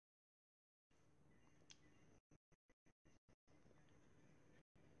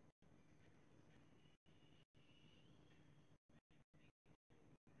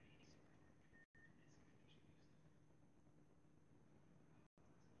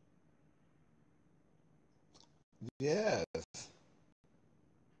Yes.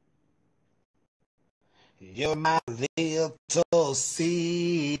 You're my little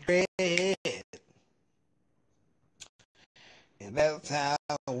secret. And that's how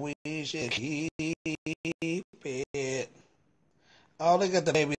we should keep it. Oh, look at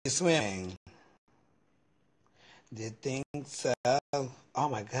the baby swimming. Did think so? Oh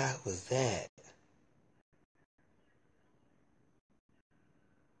my God, what was that?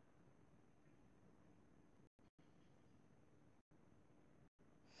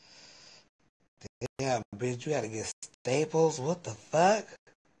 Yeah, bitch, you had to get staples? What the fuck?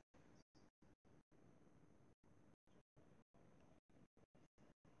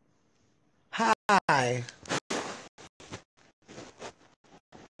 Hi.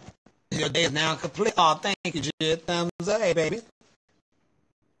 Your day is now complete. Oh, thank you, Jill. Thumbs up, hey, baby.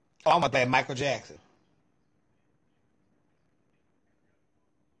 Oh, I'm gonna play Michael Jackson.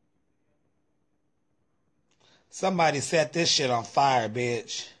 Somebody set this shit on fire,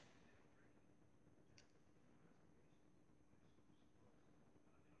 bitch.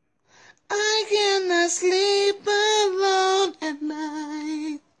 I cannot sleep alone at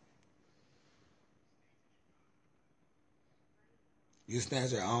night. You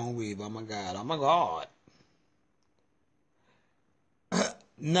snatch your own weave. Oh my God. Oh my God.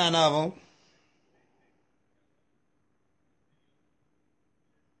 None of them.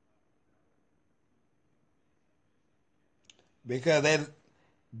 Because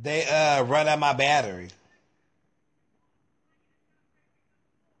they run out my battery.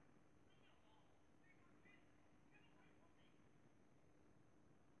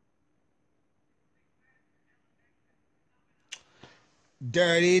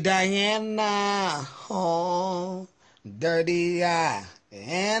 Dirty Diana. Oh. Dirty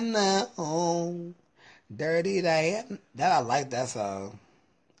Diana. Oh. Dirty Diana. That I like that song.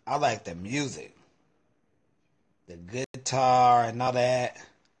 I like the music. The guitar and all that.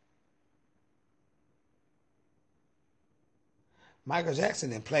 Michael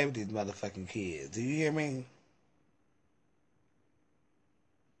Jackson didn't play with these motherfucking kids. Do you hear me?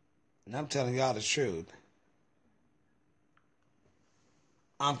 And I'm telling y'all the truth.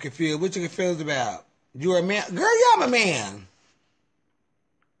 I'm confused. What you confused about? You a man? Girl, yeah, I'm a man.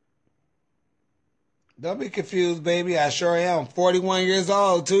 Don't be confused, baby. I sure am. 41 years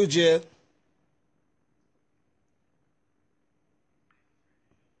old, too, Jip.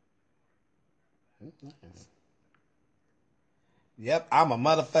 Yep, I'm a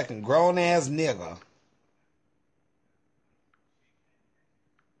motherfucking grown-ass nigga.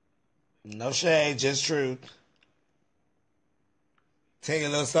 No shade, just truth. Tell you a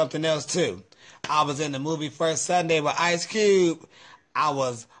little something else, too. I was in the movie First Sunday with Ice Cube. I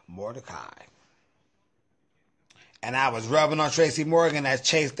was Mordecai. And I was rubbing on Tracy Morgan that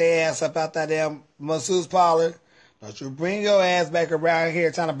chased their ass up out that damn masseuse parlor. Don't you bring your ass back around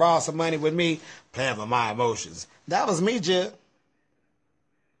here trying to borrow some money with me, playing with my emotions. That was me, Jip.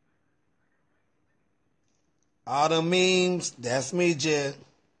 All the memes, that's me, Jip.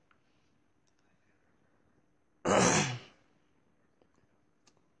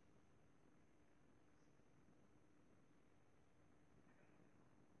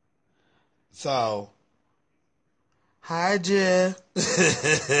 So, hi, Jip.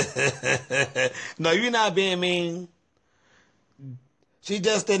 No, you're not being mean. She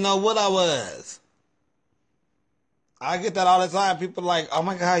just didn't know what I was. I get that all the time. People like, oh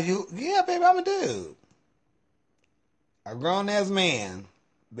my God, yeah, baby, I'm a dude. A grown ass man.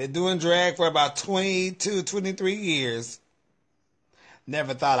 Been doing drag for about 22, 23 years.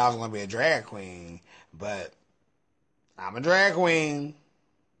 Never thought I was going to be a drag queen, but I'm a drag queen.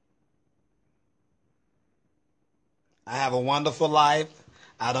 I have a wonderful life.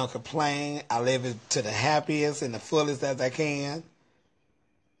 I don't complain. I live it to the happiest and the fullest as I can.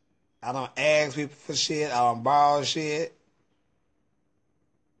 I don't ask people for shit. I don't borrow shit.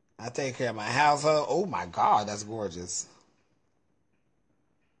 I take care of my household. Oh my God, that's gorgeous.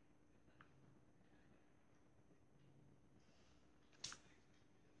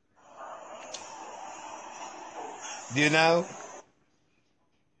 You know?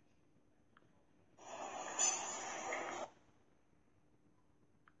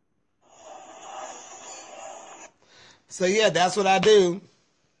 So yeah, that's what I do.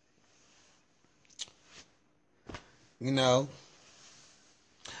 You know,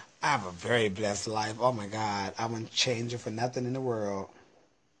 I have a very blessed life. Oh my God, I wouldn't change it for nothing in the world.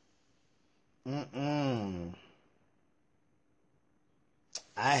 Mm-mm.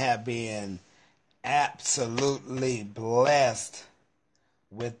 I have been absolutely blessed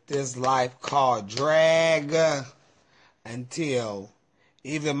with this life called drag until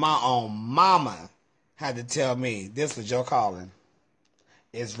even my own mama had to tell me this was your calling.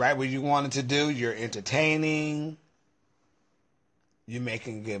 It's right what you wanted to do. You're entertaining. You're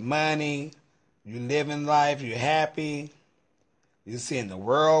making good money. You living life. You're happy. You're seeing the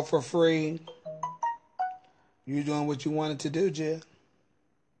world for free. You're doing what you wanted to do, Jill.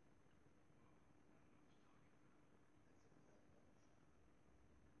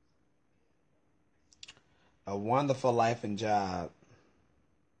 A wonderful life and job.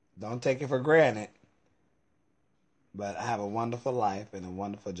 Don't take it for granted. But I have a wonderful life and a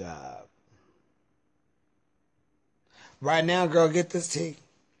wonderful job. Right now, girl, get this tea.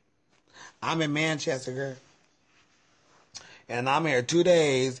 I'm in Manchester, girl. And I'm here 2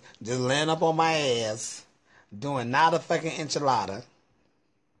 days just laying up on my ass doing not a fucking enchilada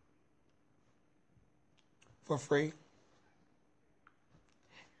for free.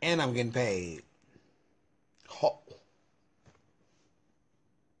 And I'm getting paid. Ho.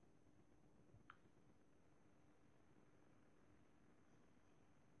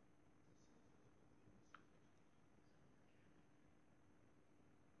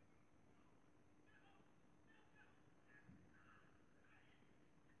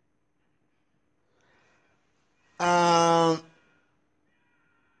 Um.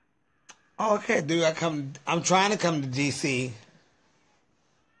 Okay, dude. I'm trying to come to DC.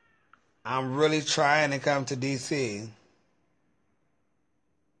 I'm really trying to come to DC.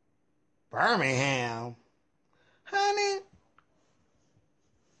 Birmingham, honey.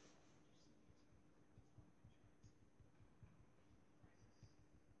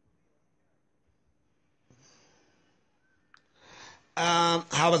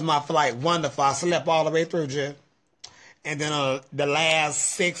 How was my flight? Wonderful. I slept all the way through, Jim. And then the last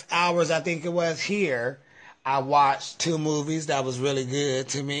 6 hours, I think it was here, I watched 2 movies that was really good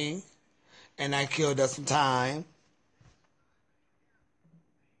to me. And I killed us some time.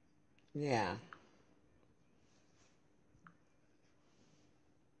 Yeah.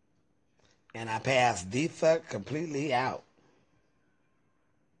 And I passed the fuck completely out.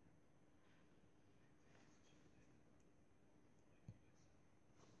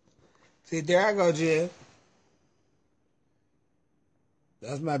 See, there I go, Jill.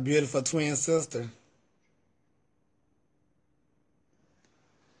 That's my beautiful twin sister.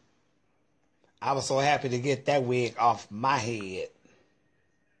 I was so happy to get that wig off my head.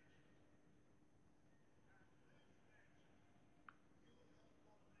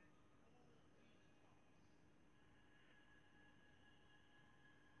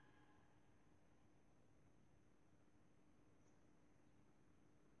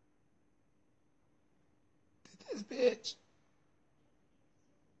 This bitch.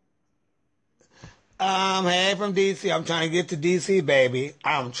 Hey, from DC. I'm trying to get to DC, baby.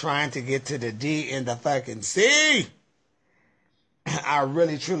 I'm trying to get to the D in the fucking C. I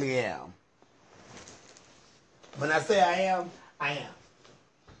really, truly am. When I say I am, I am.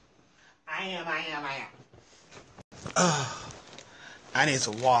 I am, I am, I am. I need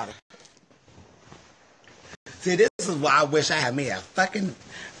some water. See, this is why I wish I had me a fucking...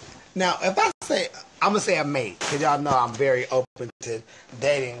 Now, if I say... I'm going to say a mate, because y'all know I'm very open to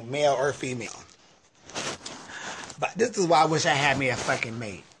dating male or female. But this is why I wish I had me a fucking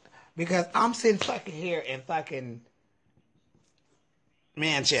mate. Because I'm sitting fucking here in fucking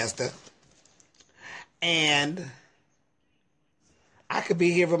Manchester. And I could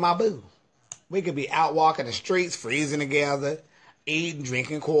be here with my boo. We could be out walking the streets, freezing together, eating,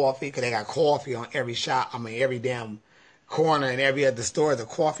 drinking coffee, because they got coffee on every shop. I mean, every damn corner and every other store is a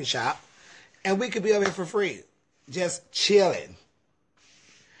coffee shop. And we could be over here for free, just chilling.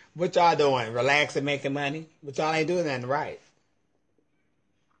 What y'all doing? Relaxing, making money? But y'all ain't doing nothing right.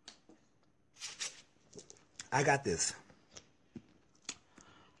 I got this.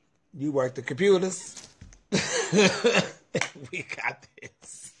 You work the computers. We got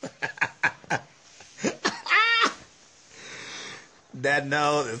this. That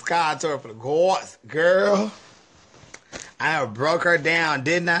nose is contour for the gourds. Girl, I broke her down,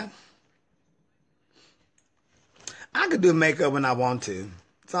 didn't I? I could do makeup when I want to.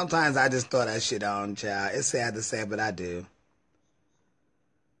 Sometimes I just throw that shit on, child. It's sad to say, but I do.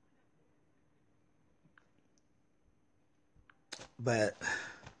 But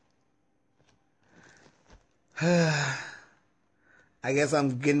I guess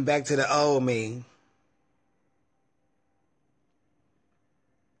I'm getting back to the old me.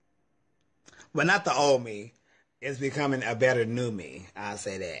 Well, not the old me. It's becoming a better new me. I'll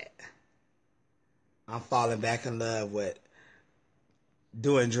say that. I'm falling back in love with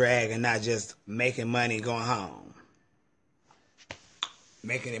doing drag and not just making money going home.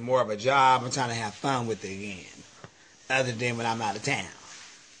 making it more of a job. I'm trying to have fun with it again. Other than when I'm out of town.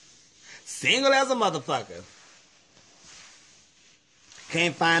 Single as a motherfucker.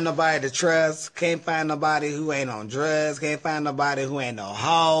 Can't find nobody to trust. Can't find nobody who ain't on drugs. Can't find nobody who ain't no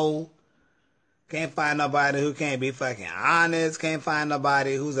hoe. Can't find nobody who can't be fucking honest. Can't find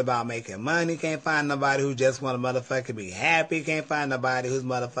nobody who's about making money. Can't find nobody who just want to motherfucking be happy. Can't find nobody who's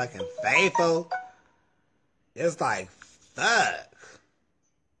motherfucking faithful. It's like, fuck.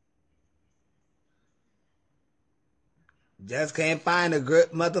 Just can't find a good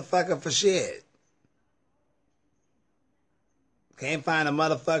motherfucker for shit. Can't find a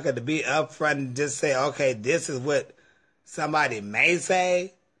motherfucker to be upfront and just say, okay, this is what somebody may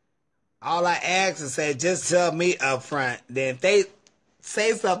say. All I ask is say, just tell me upfront. Then if they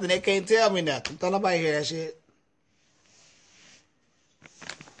say something, they can't tell me nothing. Don't nobody hear that shit.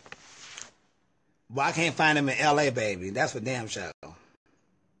 Well, I can't find them in LA, baby. That's for damn sure.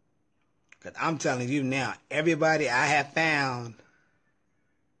 Because I'm telling you now, everybody I have found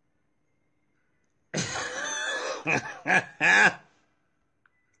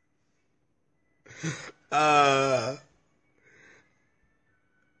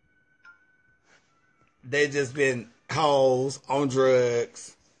they just been hoes on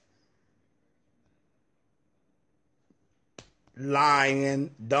drugs,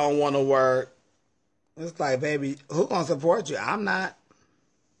 lying, don't want to work. It's like, baby, who gonna support you? I'm not.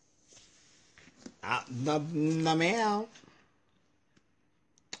 No, ma'am.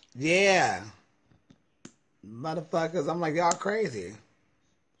 Yeah. Motherfuckers, I'm like, y'all crazy.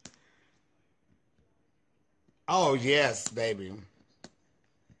 Oh, yes, baby.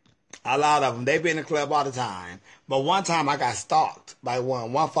 A lot of them. They be in the club all the time. But one time I got stalked by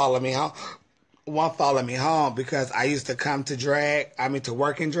one. One followed me home. One followed me home because I used to come to drag. I mean, to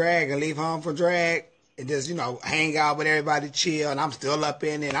work in drag and leave home for drag. And just, you know, hang out with everybody, chill. And I'm still up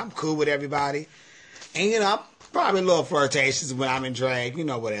in it. I'm cool with everybody. And, you know, I'm probably a little flirtatious when I'm in drag. You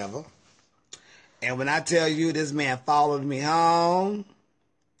know, whatever. And when I tell you this man followed me home,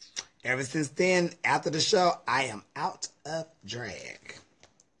 ever since then, after the show, I am out of drag.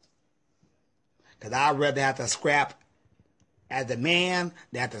 Because I'd rather have to scrap as a man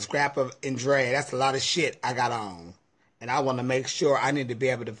than have to scrap in drag. That's a lot of shit I got on. And I want to make sure I need to be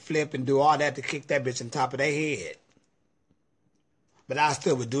able to flip and do all that to kick that bitch on top of their head. But I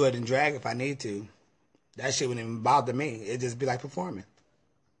still would do it in drag if I need to. That shit wouldn't even bother me. It'd just be like performing.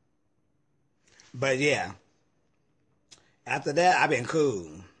 But yeah. After that, I've been cool.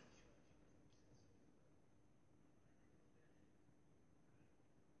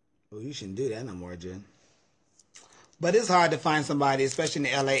 Well, you shouldn't do that no more, Jen. But it's hard to find somebody, especially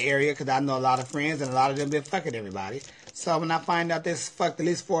in the LA area, because I know a lot of friends and a lot of them been fucking everybody. So when I find out this fucked at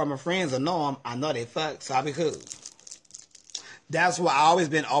least 4 of my friends or know them, I know they fucked, so I'll be cool. That's why I always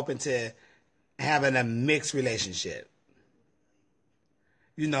been open to having a mixed relationship.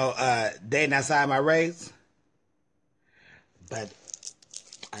 You know, dating outside my race. But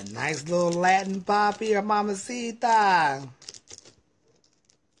a nice little Latin poppy or mamacita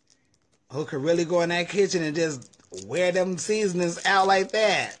who could really go in that kitchen and just wear them seasonings out like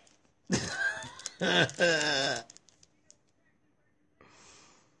that.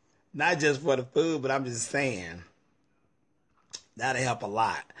 Not just for the food, but I'm just saying. That'll help a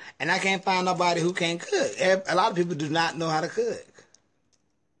lot. And I can't find nobody who can't cook. A lot of people do not know how to cook.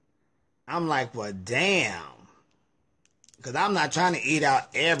 I'm like, well, damn. Because I'm not trying to eat out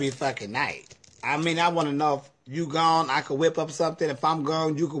every fucking night. I mean, I want to know if you gone, I could whip up something. If I'm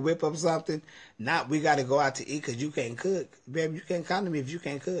gone, you could whip up something. Not we got to go out to eat because you can't cook. Baby, you can't come to me if you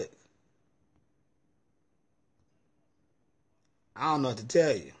can't cook. I don't know what to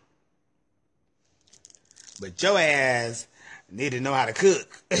tell you. But your ass need to know how to cook.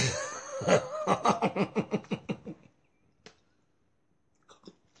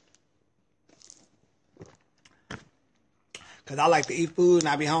 Because I like to eat food and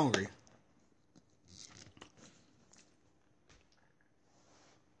I be hungry.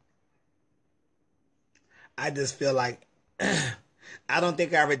 I just feel like I don't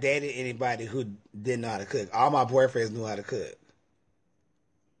think I ever dated anybody who didn't know how to cook. All my boyfriends knew how to cook.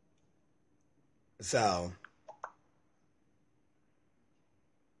 So,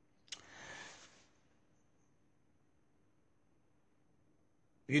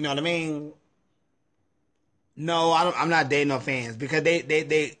 you know what I mean? No, I'm not dating no fans because they're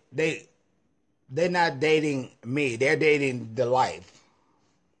not dating me. They're dating the life.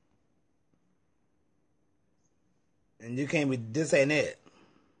 And you can't be, this ain't it.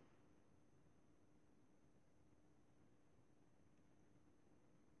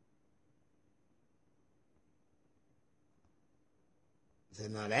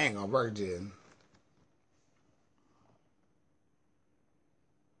 said, no, that ain't gonna work, Jen.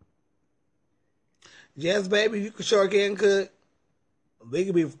 Yes, baby, you can sure can cook. We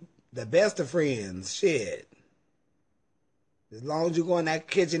can be the best of friends. Shit. As long as you go in that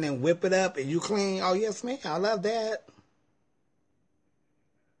kitchen and whip it up and you clean. Oh, yes, ma'am. I love that.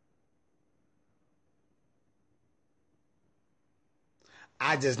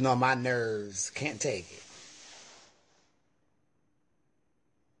 I just know my nerves can't take it.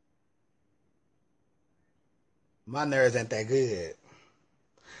 My nerves ain't that good.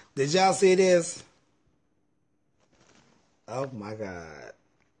 Did y'all see this? Oh my God.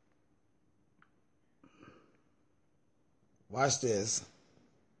 Watch this.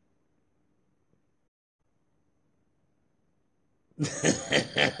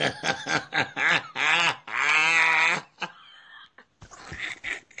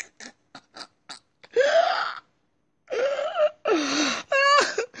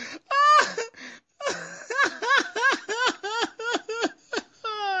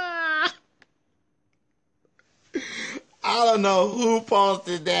 I don't know who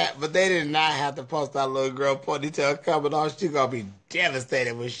posted that, but they did not have to post that little girl ponytail coming off. She gonna be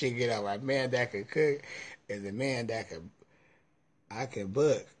devastated when she get up. A man that can cook is a man that I can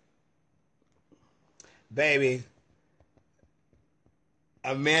book. Baby,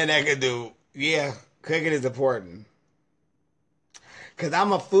 a man that can do, yeah, cooking is important. Cause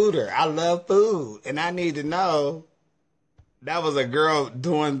I'm a fooder. I love food. And I need to know that was a girl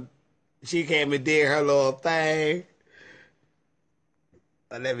doing, she came and did her little thing.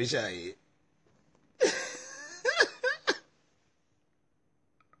 Let me show you.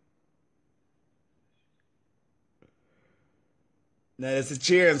 Now it's a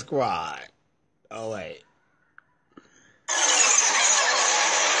cheering squad. Oh wait.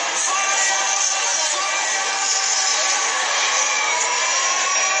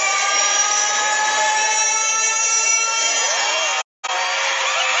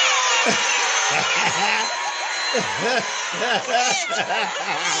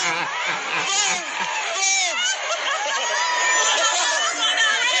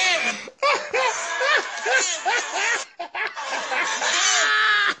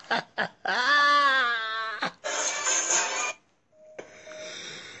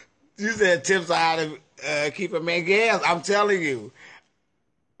 You said tips on how to keep a man gas. I'm telling you,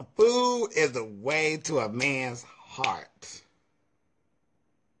 food is the way to a man's heart.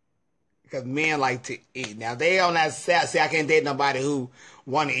 Because men like to eat. Now, they on that salad. See, I can't date nobody who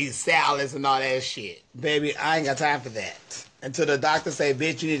want to eat salads and all that shit. Baby, I ain't got time for that. Until the doctor say,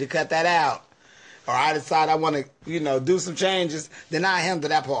 bitch, you need to cut that out. Or I decide I want to, do some changes, then I handle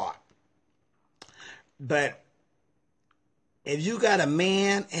that part. But if you got a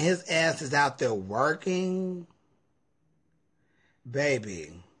man and his ass is out there working,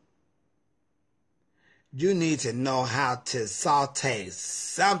 baby, you need to know how to saute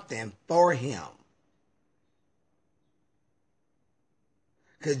something for him.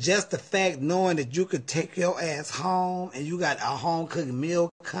 Because just the fact knowing that you could take your ass home and you got a home cooked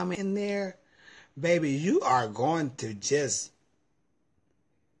meal coming in there, baby, you are going to just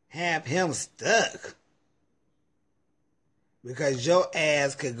have him stuck. Because your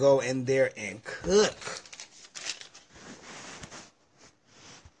ass could go in there and cook.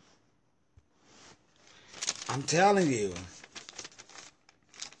 I'm telling you.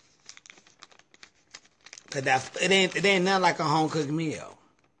 Cause it ain't nothing like a home cooked meal.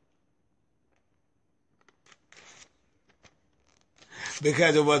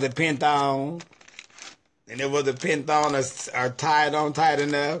 Because it wasn't pinned on. And it wasn't pinned on or tied on tight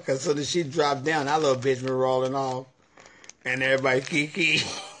enough. Because as soon as she dropped down, that little bitch was rolling off. And everybody kiki.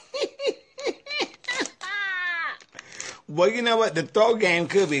 Well, you know what? The throat game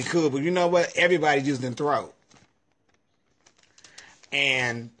could be cool. But you know what? Everybody's using throat.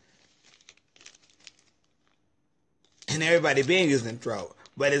 And everybody been using throat.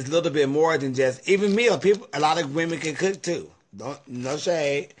 But it's a little bit more than just, even meal. People, a lot of women can cook too. No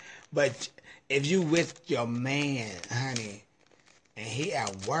shade. But if you with your man, honey, and he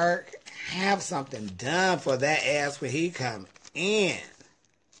at work, have something done for that ass when he come in.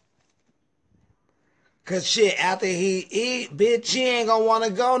 Cause shit, after he eat, bitch, he ain't gonna wanna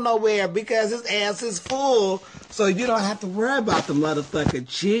go nowhere because his ass is full. So you don't have to worry about the motherfucker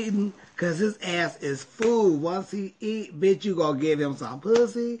cheating. Cause his ass is full. Once he eat, bitch, you gonna give him some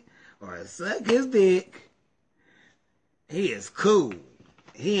pussy or suck his dick. He is cool.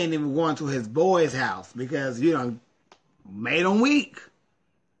 He ain't even going to his boy's house because you done made him weak.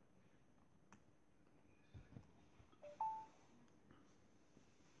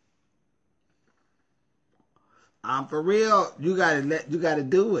 For real, you gotta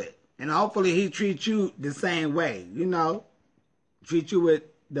do it. And hopefully he treats you the same way, you know. Treat you with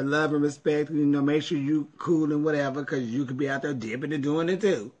the love and respect, you know, make sure you cool and whatever, because you could be out there dipping and doing it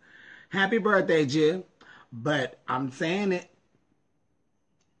too. Happy birthday, Jim. But I'm saying it,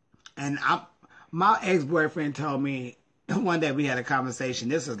 and my ex-boyfriend told me one day we had a conversation.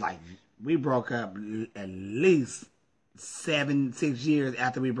 This was like, we broke up at least 6 years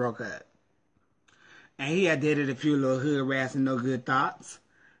after we broke up. And he had dated a few little hood rats and no good thoughts.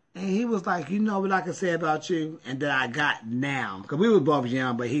 And he was like, you know what I can say about you? And that I got now. Because we were both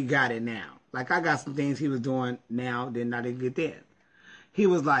young, but he got it now. Like, I got some things he was doing now, then I didn't get then. He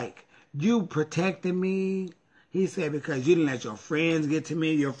was like, you protected me. He said, because you didn't let your friends get to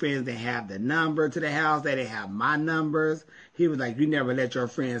me. Your friends didn't have the number to the house. They didn't have my numbers. He was like, you never let your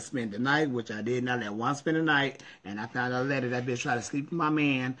friends spend the night, which I did not let one spend the night. And I found out later that bitch tried to sleep with my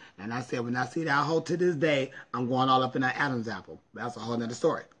man. And I said, when I see that hoe to this day, I'm going all up in that Adam's apple. That's a whole nother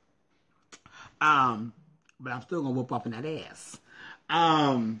story. But I'm still going to whoop up in that ass.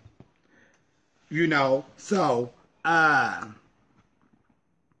 You know, so,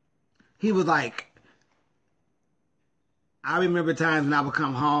 he was like, I remember times when I would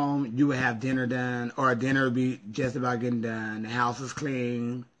come home, you would have dinner done, or dinner would be just about getting done. The house was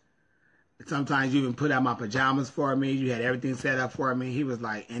clean. Sometimes you even put out my pajamas for me. You had everything set up for me. He was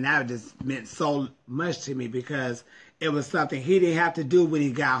like, and that just meant so much to me because it was something he didn't have to do when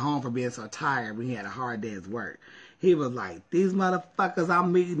he got home from being so tired when he had a hard day's work. He was like, these motherfuckers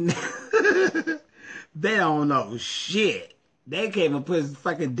I'm meeting, they don't know shit. They came and put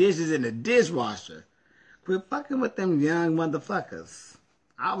fucking dishes in the dishwasher. Quit fucking with them young motherfuckers.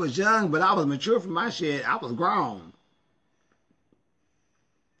 I was young, but I was mature for my shit. I was grown.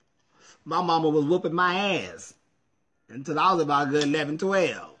 My mama was whooping my ass until I was about a good 11,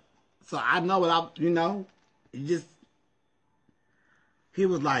 12. So I know what he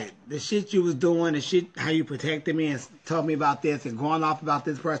was like, the shit you was doing, the shit, how you protected me and told me about this and going off about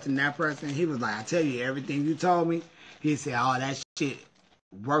this person and that person. He was like, I tell you, everything you told me. He said, oh, that shit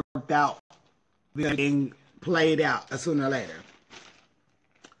worked out. Being played out sooner or later.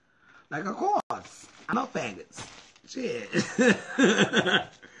 Like, of course. I know faggots. Shit.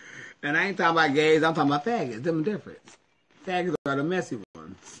 And I ain't talking about gays, I'm talking about faggots. Them are different. Faggots are the messy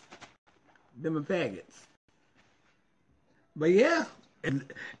ones. Them are faggots. But yeah,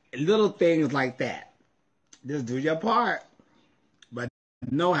 little things like that. Just do your part. But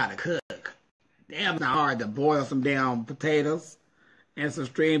know how to cook. Damn, it's not hard to boil some damn potatoes and some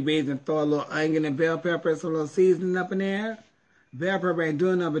string beans and throw a little onion and bell pepper and some little seasoning up in there. Bell pepper ain't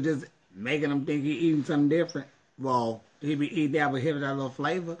doing nothing but just making them think he eating something different. Well, he be eating that with him that little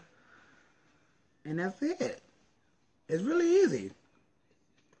flavor. And that's it. It's really easy.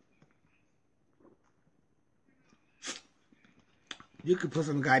 You could put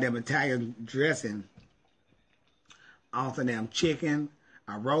some goddamn Italian dressing on some damn chicken,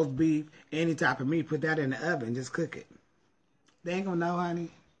 a roast beef, any type of meat. Put that in the oven. Just cook it. They ain't gonna know, honey.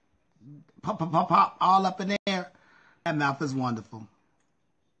 Pop, pop, pop, pop, all up in there. That mouth is wonderful.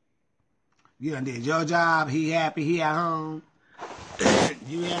 You done did your job. He happy. He at home.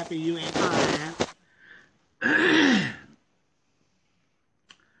 You happy. You ain't crying.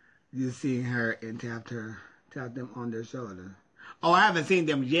 You seen her and tapped them on their shoulder. Oh, I haven't seen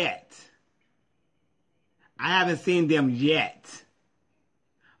them yet.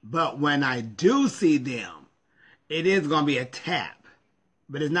 But when I do see them, it is going to be a tap.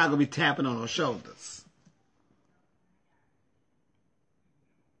 But it's not going to be tapping on her shoulders.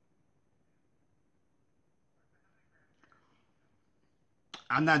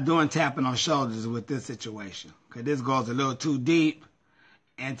 I'm not doing tapping on shoulders with this situation. Because this goes a little too deep.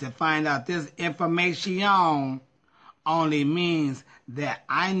 And to find out this information only means that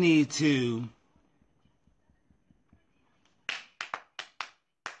I need to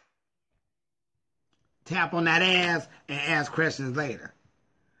tap on that ass and ask questions later.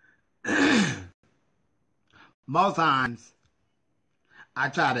 Most times, I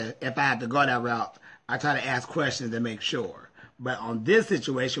try to, if I have to go that route, I try to ask questions to make sure. But on this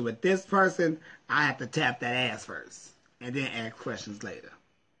situation with this person, I have to tap that ass first and then ask questions later.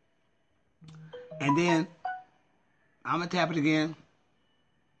 And then I'm going to tap it again.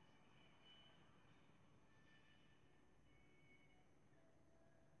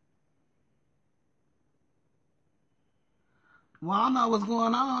 Well, I don't know what's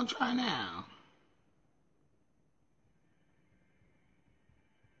going on. Try now.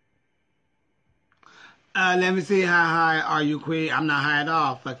 Let me see, how high are you, Queen? I'm not high at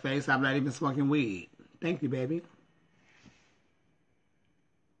all, fuckface. I'm not even smoking weed. Thank you, baby.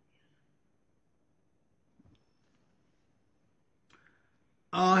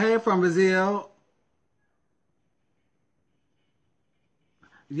 Oh, hey, from Brazil.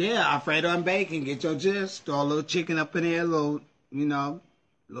 Yeah, Alfredo and bacon. Get your gist. Throw a little chicken up in there, a little,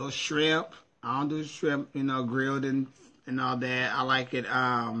 little shrimp. I don't do shrimp, grilled and all that. I like it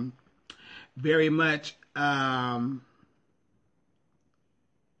very much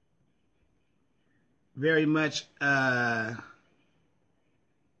very much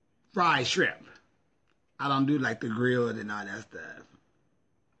fried shrimp. I don't do like the grilled and all that stuff.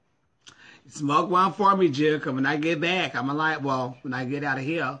 Smoke one for me, Jill, because when I get back, I'm going to light, well, when I get out of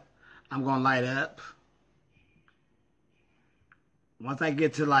here, I'm going to light up. Once I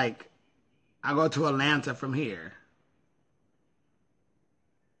get to I go to Atlanta from here.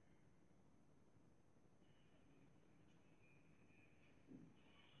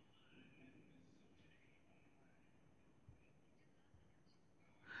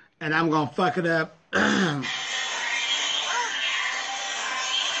 And I'm going to fuck it up.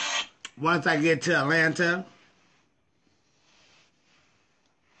 Once I get to Atlanta,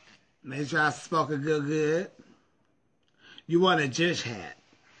 make sure I smoke a good. You want a Jish hat.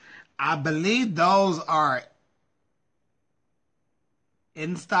 I believe those are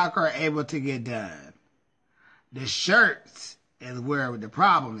in stock or able to get done. The shirts is where the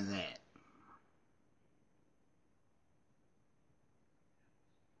problem is at.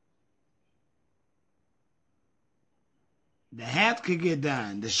 The hats could get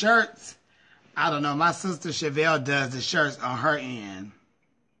done. The shirts, I don't know. My sister Chevelle does the shirts on her end.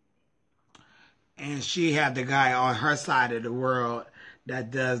 And she have the guy on her side of the world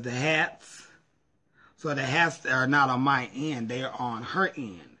that does the hats. So the hats are not on my end. They are on her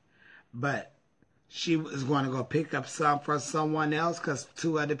end. But she is going to go pick up some for someone else because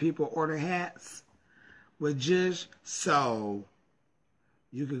 2 other people order hats with Jish. So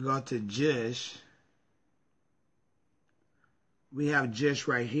you could go to Jish. We have Jish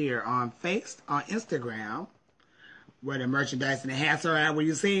right here on Instagram, where the merchandise and the hats are at, where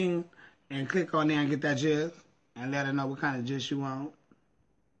you see, and click on there and get that Jish, and let her know what kind of Jish you want.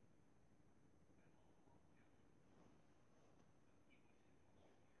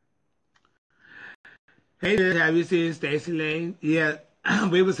 Hey, Jish, have you seen Stacey Lane? Yeah,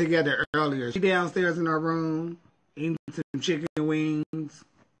 we was together earlier. She downstairs in her room, eating some chicken wings.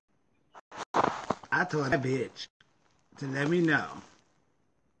 I told that bitch to let me know.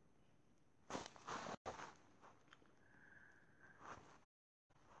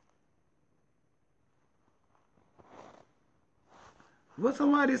 What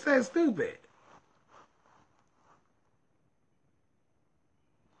somebody say stupid?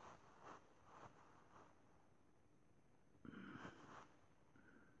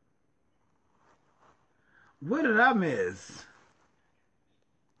 What did I miss?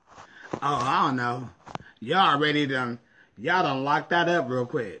 Oh, I don't know. Y'all done locked that up real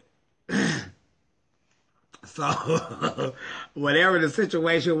quick. So whatever the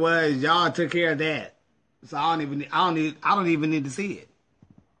situation was, y'all took care of that. So I don't even need to see it.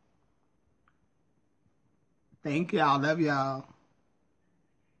 Thank y'all. Love y'all.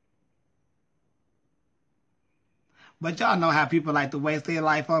 But y'all know how people like to waste their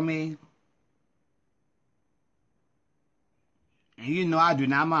life on me. And you know I do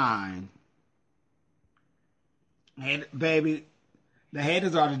not mind. Hey, baby, the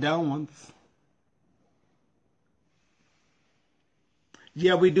haters are the dumb ones.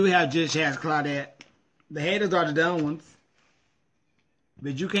 Yeah, we do have Just Chance Claudette. The haters are the dumb ones.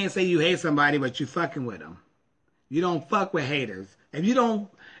 But you can't say you hate somebody, but you fucking with them. You don't fuck with haters. If you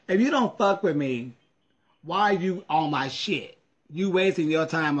don't fuck with me, why are you on my shit? You wasting your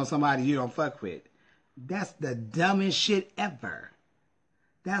time on somebody you don't fuck with. That's the dumbest shit ever.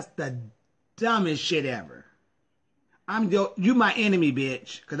 That's the dumbest shit ever. You my enemy,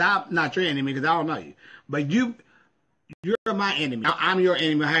 bitch. Cause I'm not your enemy, cause I don't know you. But you're my enemy. I'm your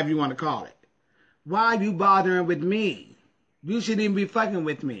enemy, however you want to call it. Why are you bothering with me? You shouldn't even be fucking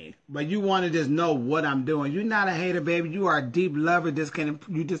with me. But you want to just know what I'm doing. You're not a hater, baby. You are a deep lover.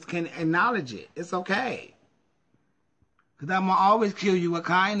 You just can't acknowledge it. It's okay. Because I'm going to always kill you with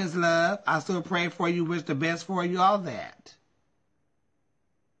kindness, love. I still pray for you, wish the best for you, all that.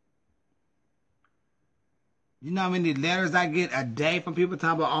 You know how many letters I get a day from people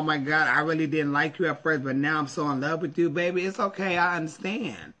talking about, oh my God, I really didn't like you at first, but now I'm so in love with you, baby. It's okay. I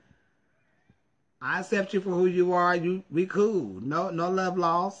understand. I accept you for who you are. We cool. No love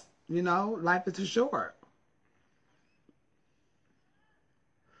lost. Life is too short.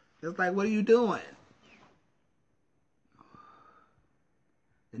 It's like, what are you doing?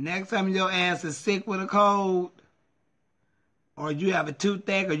 The next time your ass is sick with a cold, or you have a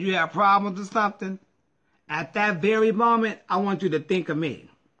toothache, or you have problems or something, At that very moment, I want you to think of me.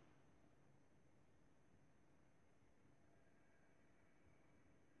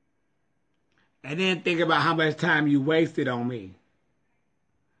 And then think about how much time you wasted on me.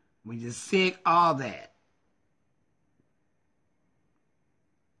 When you're sick, all that.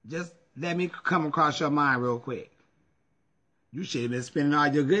 Just let me come across your mind real quick. You should have been spending all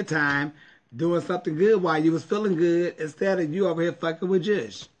your good time doing something good while you was feeling good instead of you over here fucking with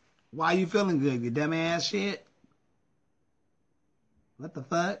Jush. Why you feeling good, you dumb ass shit? What the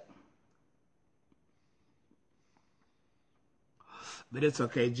fuck? But it's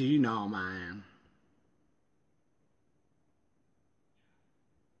okay, G. You know I'm mine.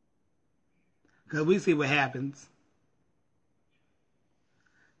 Because we see what happens.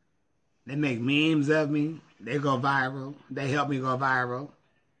 They make memes of me. They go viral. They help me go viral.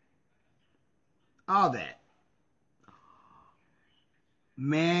 All that.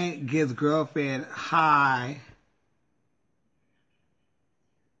 Man gets girlfriend high.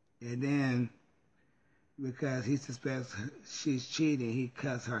 And then, because he suspects she's cheating, he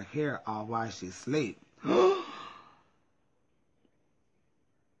cuts her hair off while she sleeps.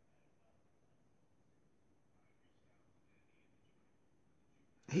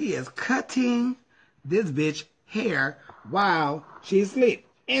 He is cutting this bitch hair while she asleep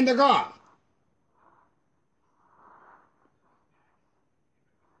in the car.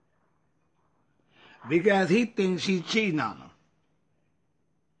 Because he thinks she's cheating on him.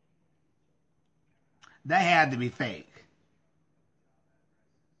 That had to be fake.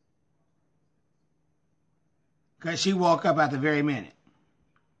 Because she woke up at the very minute.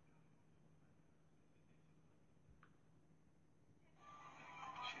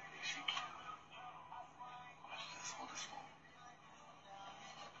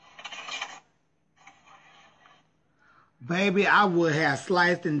 Baby, I would have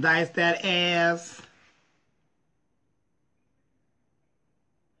sliced and diced that ass.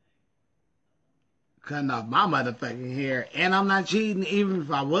 Cutting off my motherfucking hair. And I'm not cheating, even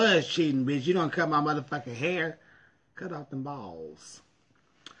if I was cheating, bitch. You don't cut my motherfucking hair. Cut off them balls.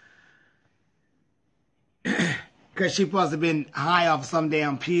 Because she supposed to have been high off some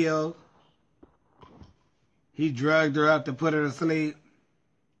damn pill. He drugged her up to put her to sleep.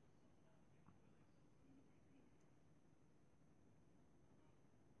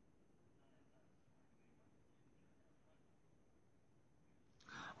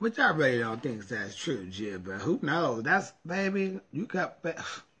 Which I really don't think that's true, Jib, but who knows? That's, baby, you got...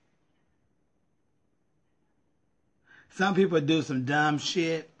 Some people do some dumb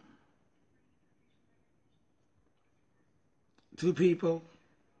shit to people.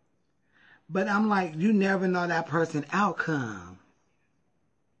 But I'm like, you never know that person's outcome.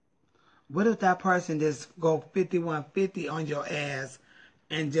 What if that person just go 5150 on your ass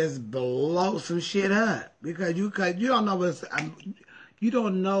and just blow some shit up? Because you don't know what's... You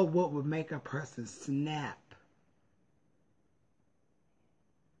don't know what would make a person snap.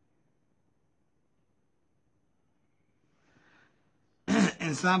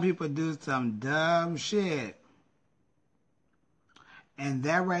 And some people do some dumb shit. And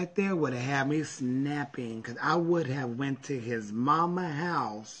that right there would have had me snapping. Because I would have went to his mama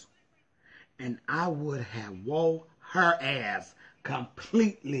house and I would have wore her ass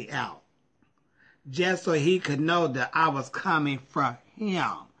completely out. Just so he could know that I was coming from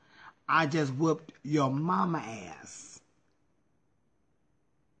him. I just whooped your mama ass.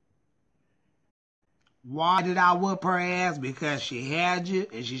 Why did I whoop her ass? Because she had you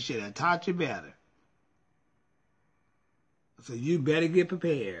and she should have taught you better. So you better get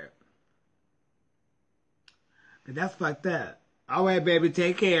prepared. Cause that's fucked up. All right, baby,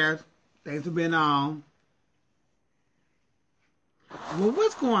 take care. Thanks for being on. Well,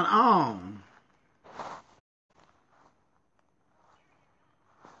 what's going on?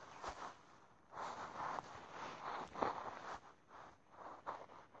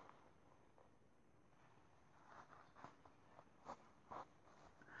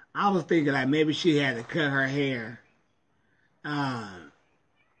 I was thinking like maybe she had to cut her hair. I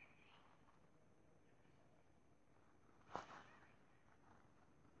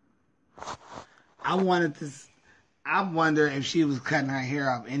wonder if she was cutting her hair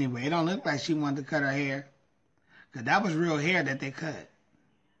off anyway. It don't look like she wanted to cut her hair. Because that was real hair that they cut.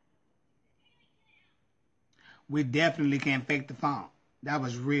 We definitely can't fake the funk. That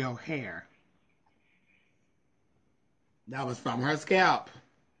was real hair. That was from her scalp.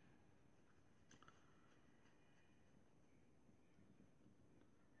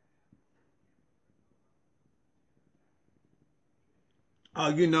 Oh,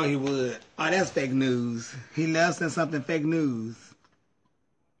 you know he would. Oh, that's fake news. He loves saying something fake news.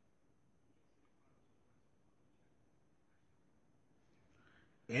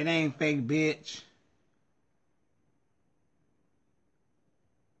 It ain't fake, bitch.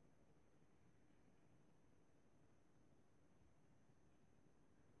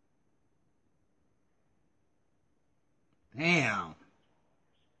 Damn.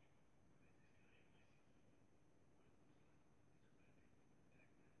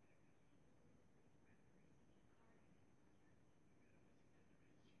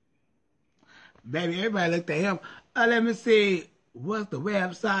 Baby, everybody looked at him. Let me see. What's the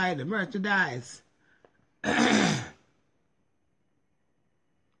website, the merchandise?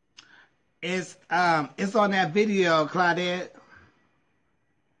 It's on that video, Claudette.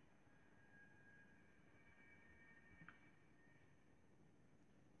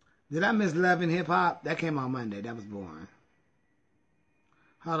 Did I miss Love and Hip Hop? That came on Monday. That was boring.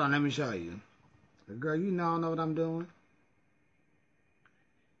 Hold on, let me show you. Girl, you know I don't know what I'm doing.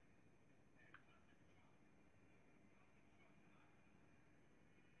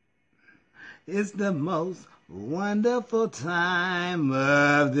 It's the most wonderful time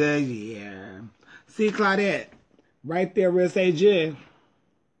of the year. See, Claudette, right there where it says J.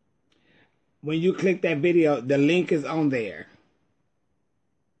 When you click that video, the link is on there.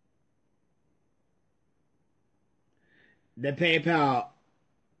 The PayPal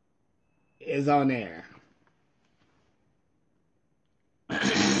is on there.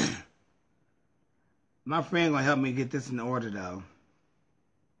 My friend gonna help me get this in order though.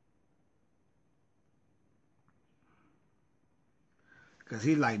 Cause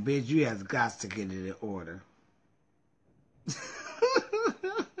he like, bitch, you has got to get it in order.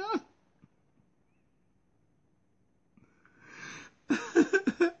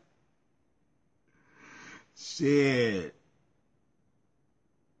 Shit.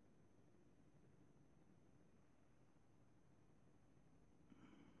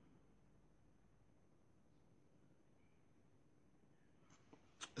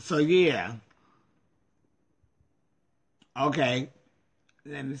 So yeah. Okay.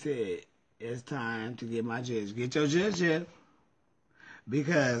 Let me see. It's time to get my judge. Get your judge.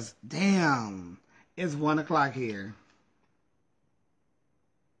 Because damn, it's 1 o'clock here.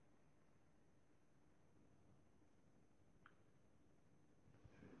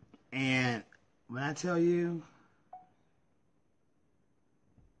 And when I tell you,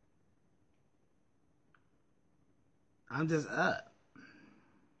 I'm just up.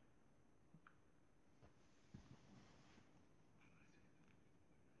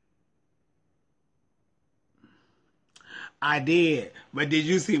 I did. But did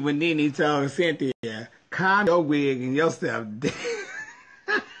you see when Nene told Cynthia, calm your wig and yourself down?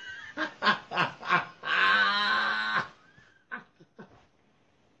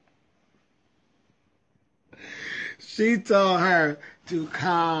 She told her to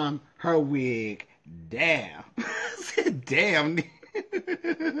calm her wig down. I said, damn.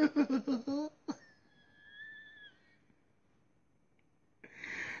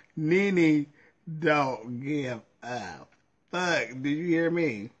 Nene don't give up. Fuck, did you hear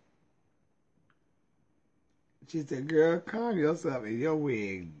me? She said, girl, calm yourself and your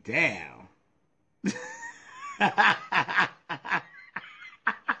wig down.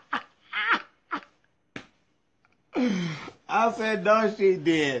 I said, no, she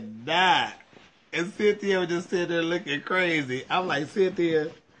did not. And Cynthia was just sitting there looking crazy. I'm like,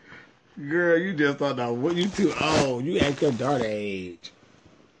 Cynthia, girl, you just don't know. What, you too old. You at your daughter age.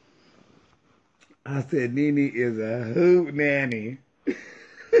 I said, Nene is a hoot nanny.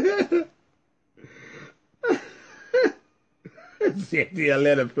 Cynthia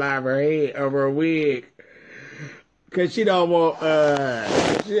let her fly over her head, over her wig. Cause she don't want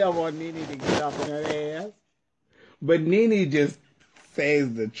Nene to get off on her ass. But Nene just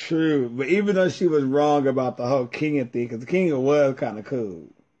says the truth. But even though she was wrong about the whole Kenya thing, because Kenya was kind of cool.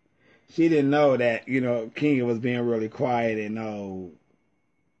 She didn't know that, Kenya was being really quiet and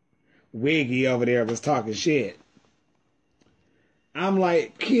Wiggy over there was talking shit. I'm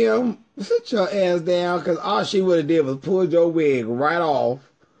like, Kim, sit your ass down, because all she would have did was pull your wig right off,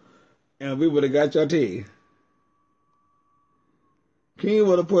 and we would have got your tea. Kim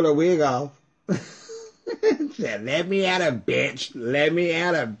would have put her wig off. Said, let me out of bitch. Let me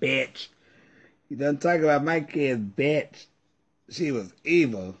out of bitch. You done talk about my kid's bitch. She was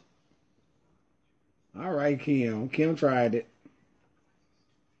evil. All right, Kim. Kim tried it.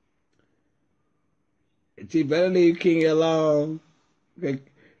 She better leave King alone. Kenya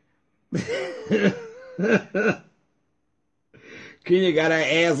got her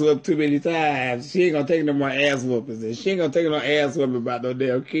ass whooped too many times. She ain't gonna take no more ass whoopings. And she ain't gonna take no ass whooping about no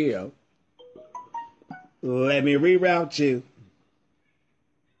damn kill. Let me reroute you.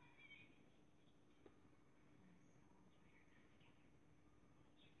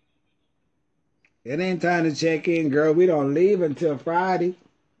 It ain't time to check in, girl. We don't leave until Friday.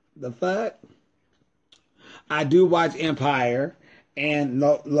 The fuck? I do watch Empire, and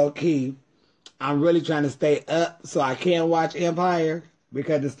low key, I'm really trying to stay up so I can watch Empire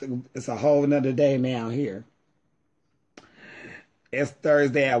because it's a whole nother day now here. It's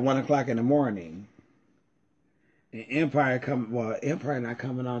Thursday at 1 o'clock in the morning. And Empire not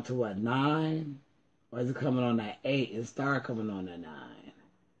coming on to what, 9? Or is it coming on at 8? It started coming on at 9.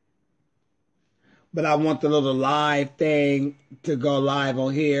 But I want the little live thing to go live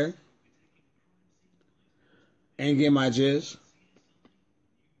on here and get my gist.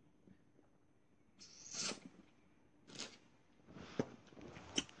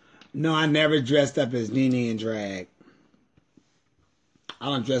 No, I never dressed up as Nene in drag. I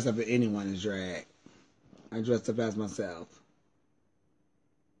don't dress up as anyone in drag. I dressed up as myself.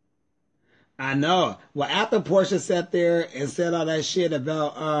 I know. Well, after Portia sat there and said all that shit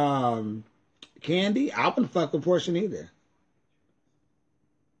about Candy, I wouldn't fuck with Portia either.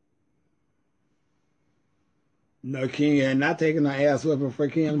 No, King, not taking no ass whipping for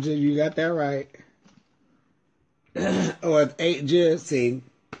Kim. You got that right. Or it's 8 just see.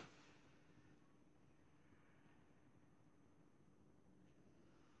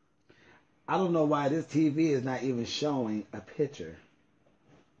 I don't know why this TV is not even showing a picture.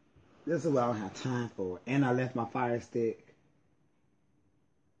 This is what I don't have time for. And I left my Fire Stick.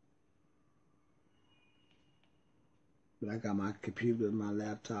 But I got my computer, my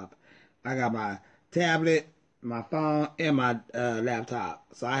laptop. I got my tablet, my phone, and my laptop.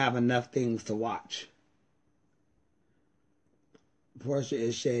 So I have enough things to watch. Portia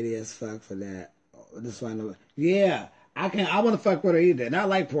is shady as fuck for that. This one, yeah, I want to fuck with her either. And I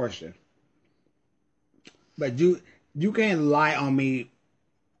like Portia. But you can't lie on me.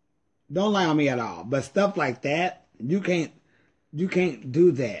 Don't lie on me at all. But stuff like that, you can't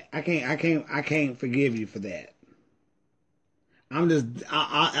do that. I can't forgive you for that. I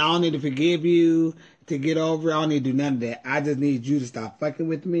don't need to forgive you to get over it. I don't need to do none of that. I just need you to stop fucking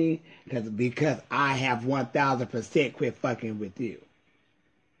with me because I have 1000% quit fucking with you.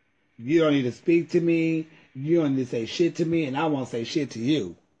 You don't need to speak to me. You don't need to say shit to me, and I won't say shit to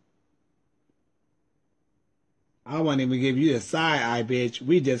you. I won't even give you a side eye, bitch.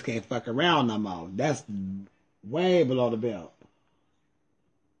 We just can't fuck around no more. That's way below the belt.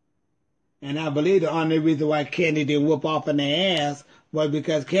 And I believe the only reason why Candy didn't whoop off in their ass was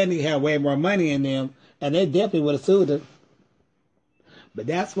because Candy had way more money in them, and they definitely would have sued her. But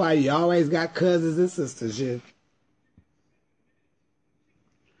that's why you always got cousins and sisters, you.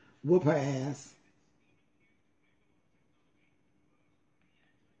 Whoop her ass.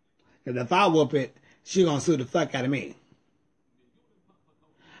 Because if I whoop it, she gonna sue the fuck out of me.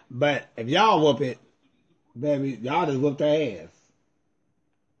 But if y'all whoop it, baby, y'all just whooped her ass.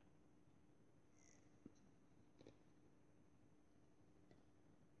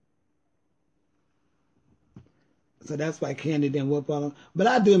 So that's why Candy didn't whoop on him. But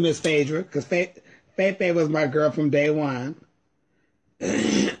I do miss Phaedra, because Faye was my girl from day one.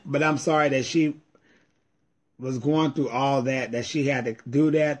 But I'm sorry that she was going through all that she had to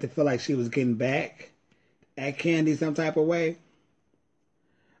do that to feel like she was getting back at Candy some type of way.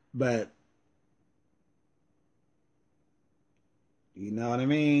 But, you know what I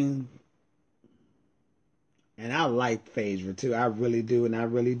mean? And I like Phaedra too. I really do, and I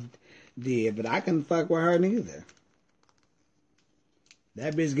really did. But I couldn't fuck with her neither.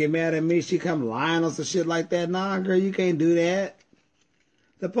 That bitch get mad at me. She come lying on some shit like that. Nah, girl, you can't do that.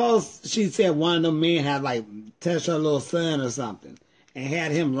 Suppose she said one of them men had like touched her little son or something and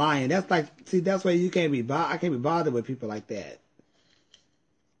had him lying. That's like, see, that's why you can't be I can't be bothered with people like that.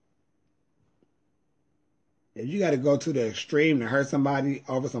 If you got to go to the extreme to hurt somebody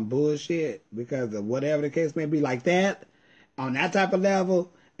over some bullshit because of whatever the case may be like that, on that type of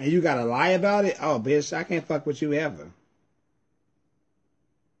level, and you got to lie about it, oh, bitch, I can't fuck with you ever.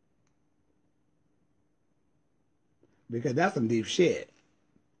 Because that's some deep shit.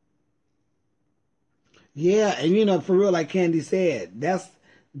 Yeah, and you know, for real, like Candy said,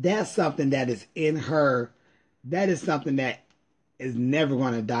 that's something that is in her. That is something that is never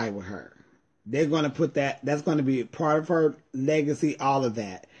going to die with her. They're going to put that's going to be part of her legacy, all of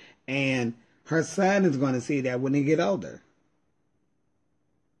that. And her son is going to see that when he get older.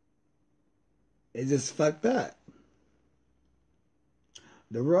 It's just fucked up.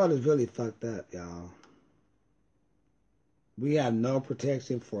 The world is really fucked up, y'all. We have no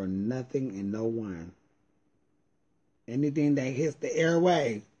protection for nothing and no one. Anything that hits the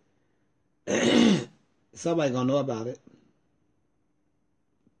airway, somebody gonna know about it.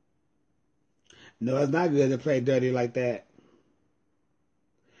 No, it's not good to play dirty like that.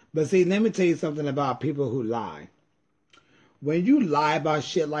 But see, let me tell you something about people who lie. When you lie about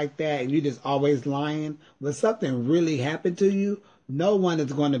shit like that and you just always lying, when something really happened to you, no one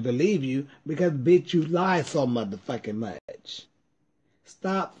is going to believe you because, bitch, you lie so motherfucking much.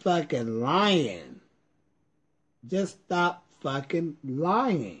 Stop fucking lying. Just stop fucking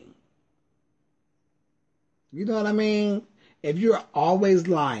lying. You know what I mean? If you're always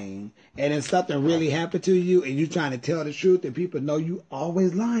lying and then something really happened to you and you're trying to tell the truth and people know you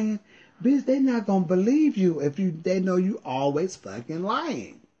always lying, bitch, they not gonna believe you if they know you always fucking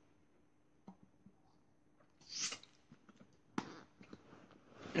lying.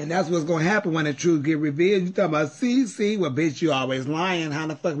 And that's what's gonna happen when the truth get revealed. You talking about, see, well, bitch, you always lying. How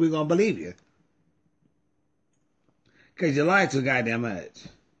the fuck we gonna believe you? Because you lie too goddamn much.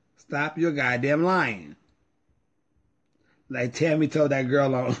 Stop your goddamn lying. Like Tammy told that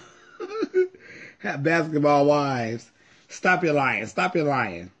girl on Basketball Wives, stop your lying. Stop your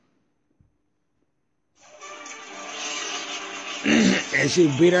lying. And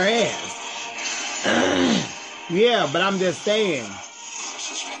she beat her ass. Yeah, but I'm just saying.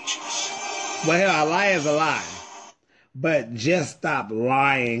 Well, hell, a lie is a lie. But just stop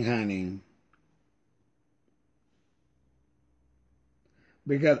lying, honey.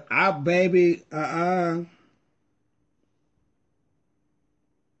 Because our baby, I'm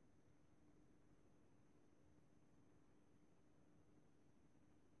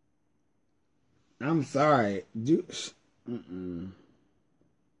sorry. You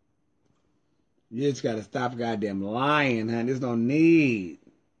just gotta stop goddamn lying, honey. There's no need.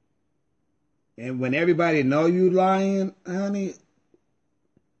 And when everybody know you lying, honey,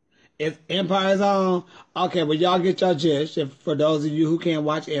 if Empire's on, okay, well, y'all get your gist. If, for those of you who can't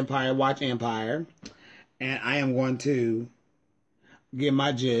watch Empire. And I am going to get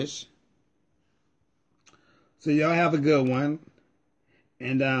my gist. So y'all have a good one.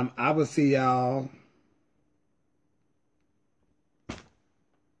 And I will see y'all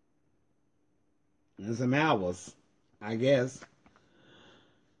in some hours, I guess.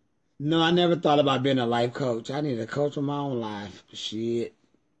 No, I never thought about being a life coach. I need a coach of my own life. Shit.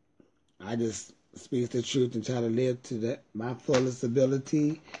 I just speak the truth and try to live to my fullest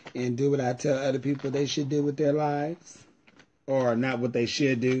ability and do what I tell other people they should do with their lives. Or not what they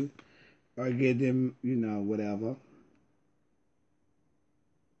should do. Or give them, whatever.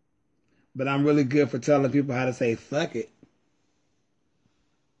 But I'm really good for telling people how to say fuck it.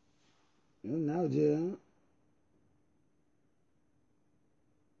 You know, Jill.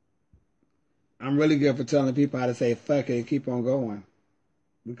 I'm really good for telling people how to say fuck it and keep on going.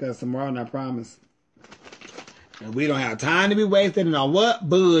 Because tomorrow, I promise. And we don't have time to be wasted on what?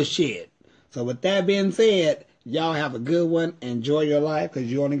 Bullshit. So with that being said, y'all have a good one. Enjoy your life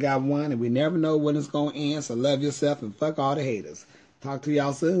because you only got one and we never know when it's going to end. So love yourself and fuck all the haters. Talk to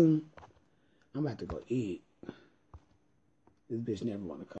y'all soon. I'm about to go eat. This bitch never want to come.